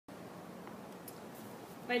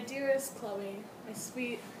My dearest Chloe, my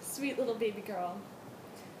sweet, sweet little baby girl,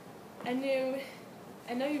 I know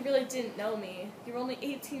you really didn't know me. You were only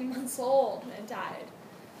 18 months old when I died.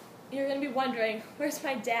 You're going to be wondering, where's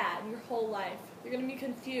my dad, your whole life? You're going to be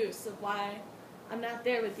confused of why I'm not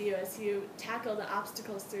there with you as you tackle the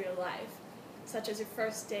obstacles through your life, such as your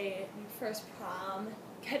first date, your first prom,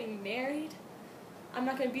 getting married. I'm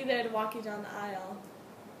not going to be there to walk you down the aisle.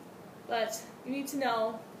 But you need to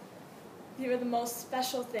know you were the most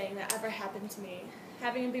special thing that ever happened to me.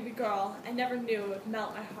 Having a baby girl, I never knew it would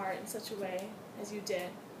melt my heart in such a way as you did.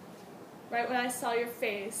 Right when I saw your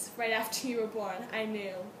face, right after you were born, I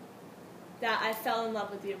knew that I fell in love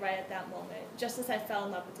with you right at that moment, just as I fell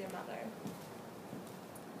in love with your mother.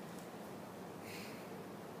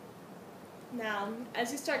 Now,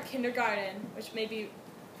 as you start kindergarten, which may be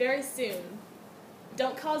very soon,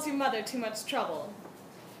 don't cause your mother too much trouble.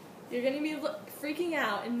 You're going to be freaking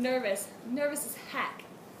out and nervous as heck,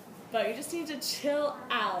 but you just need to chill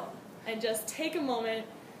out and just take a moment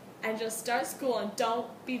and just start school and don't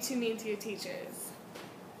be too mean to your teachers.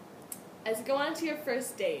 As you go on to your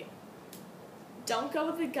first date, don't go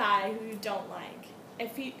with the guy who you don't like.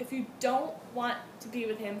 If you don't want to be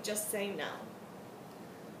with him, just say no.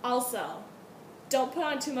 Also, don't put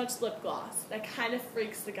on too much lip gloss. That kind of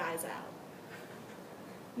freaks the guys out.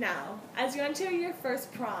 Now, as you enter your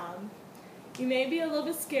first prom, you may be a little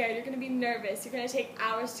bit scared, you're going to be nervous, you're going to take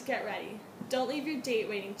hours to get ready. Don't leave your date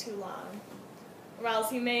waiting too long, or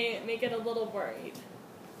else you may get a little worried.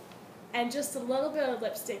 And just a little bit of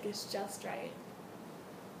lipstick is just right.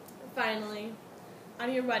 Finally,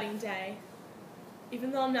 on your wedding day,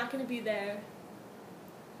 even though I'm not going to be there,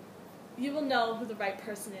 you will know who the right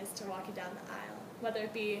person is to walk you down the aisle, whether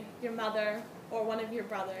it be your mother or one of your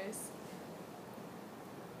brothers.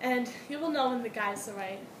 And you will know when the guy's the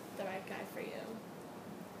right guy for you.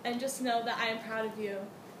 And just know that I am proud of you.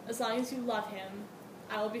 As long as you love him,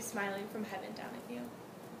 I will be smiling from heaven down at you.